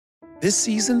This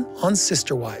season on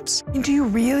Sister Wives. Do you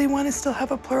really want to still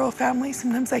have a plural family?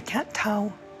 Sometimes I can't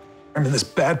tell. I'm in this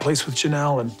bad place with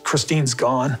Janelle, and Christine's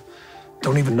gone.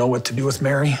 Don't even know what to do with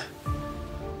Meri.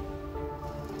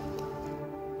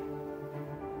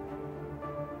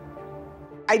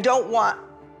 I don't want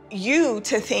you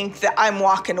to think that I'm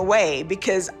walking away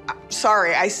because,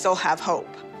 sorry, I still have hope.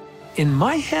 In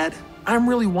my head, I'm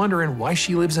really wondering why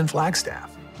she lives in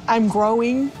Flagstaff. I'm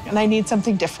growing and I need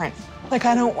something different. Like,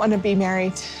 I don't want to be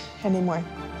married anymore.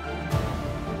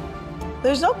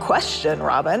 There's no question,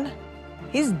 Robyn.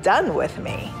 He's done with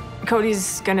me.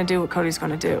 Kody's gonna do what Kody's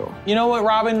gonna do. You know what,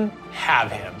 Robyn?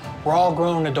 Have him. We're all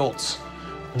grown adults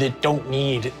that don't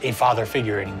need a father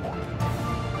figure anymore.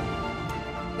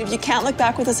 If you can't look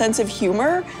back with a sense of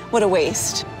humor, what a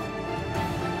waste.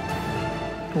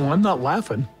 Well, I'm not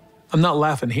laughing. I'm not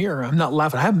laughing here. I'm not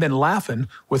laughing. I haven't been laughing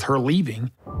with her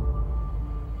leaving.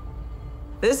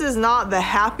 This is not the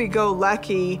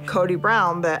happy-go-lucky Kody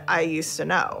Brown that I used to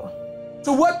know.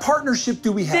 So what partnership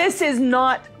do we have? This is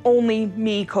not only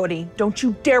me, Kody. Don't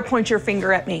you dare point your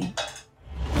finger at me.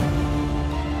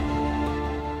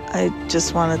 I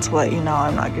just wanted to let you know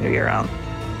I'm not going to be around.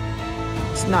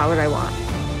 It's not what I want.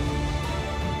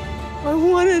 I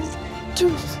wanted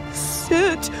to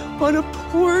sit on a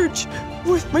porch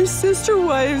with my sister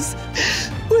wives,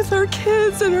 with our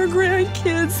kids and our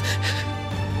grandkids.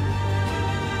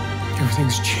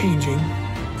 Everything's changing.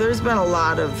 There's been a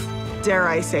lot of, dare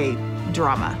I say,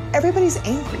 drama. Everybody's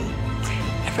angry.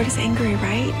 Everybody's angry,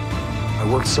 right?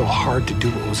 I worked so hard to do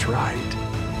what was right.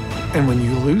 And when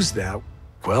you lose that,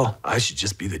 well, I should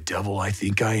just be the devil I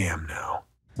think I am now.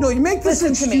 No, you make this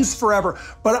Listen to me. excuse forever,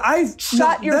 but I've...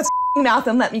 Shut your mouth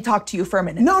and let me talk to you for a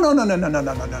minute. No.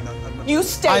 You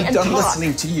stay I'm and done talk.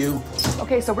 listening to you.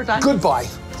 Okay, so we're done. Goodbye.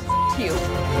 To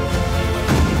you.